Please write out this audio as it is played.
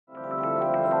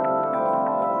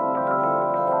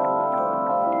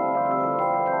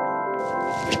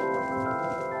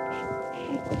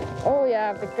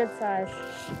Yeah, but good size.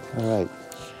 All right.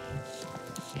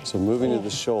 So moving to the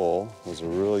shoal was a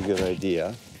really good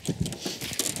idea.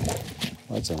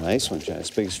 Well, that's a nice one, Jen. It's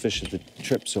the biggest fish of the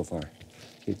trip so far.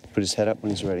 He put his head up when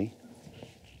he's ready.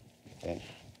 Okay,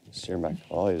 steer him back.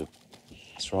 Oh, he's a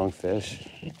strong fish.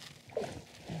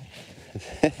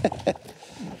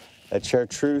 That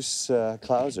chartreuse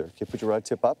clouser. Okay, put your rod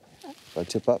tip up. Rod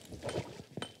tip up.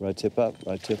 Rod tip up.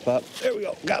 Rod tip up. There we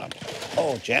go. Got him.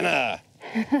 Oh, Jenna.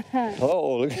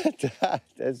 Oh, look at that.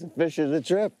 That's the fish of the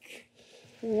trip.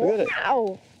 Look at it.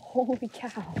 Wow. Holy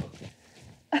cow.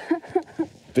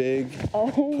 Big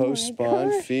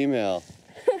post-spawn female.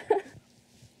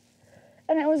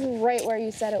 And it was right where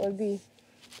you said it would be.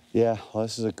 Yeah, well,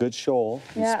 this is a good shoal.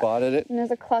 You spotted it. And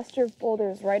there's a cluster of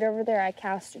boulders right over there. I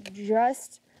cast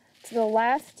just to the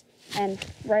left and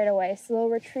right away. Slow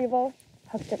retrieval,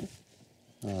 hooked him.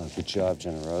 Oh, good job,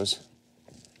 Jenna Rose.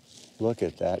 Look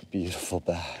at that beautiful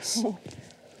bass.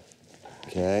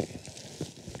 Okay.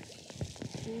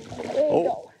 There you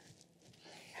go.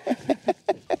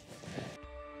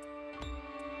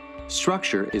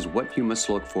 Structure is what you must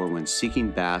look for when seeking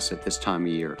bass at this time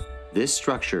of year. This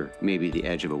structure may be the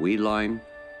edge of a weed line,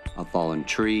 a fallen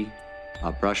tree,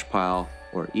 a brush pile,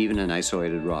 or even an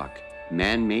isolated rock.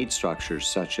 Man-made structures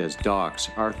such as docks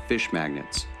are fish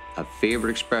magnets. A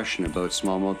favorite expression about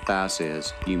smallmouth bass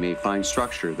is, you may find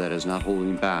structure that is not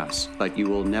holding bass, but you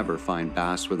will never find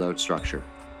bass without structure.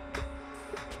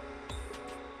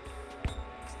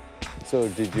 So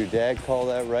did your dad call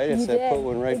that right? I said put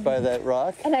one right by that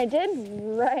rock? And I did,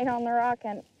 right on the rock,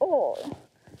 and oh.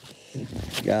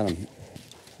 Got him.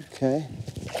 Okay.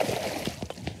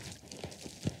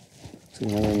 It's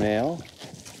another male.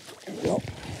 There we go.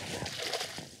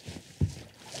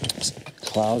 This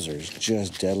clouser's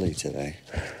just deadly today.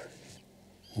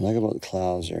 What I like about the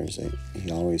clouser is that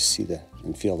you always see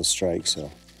and feel the strike, so.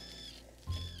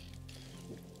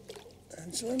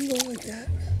 And so let him go like that.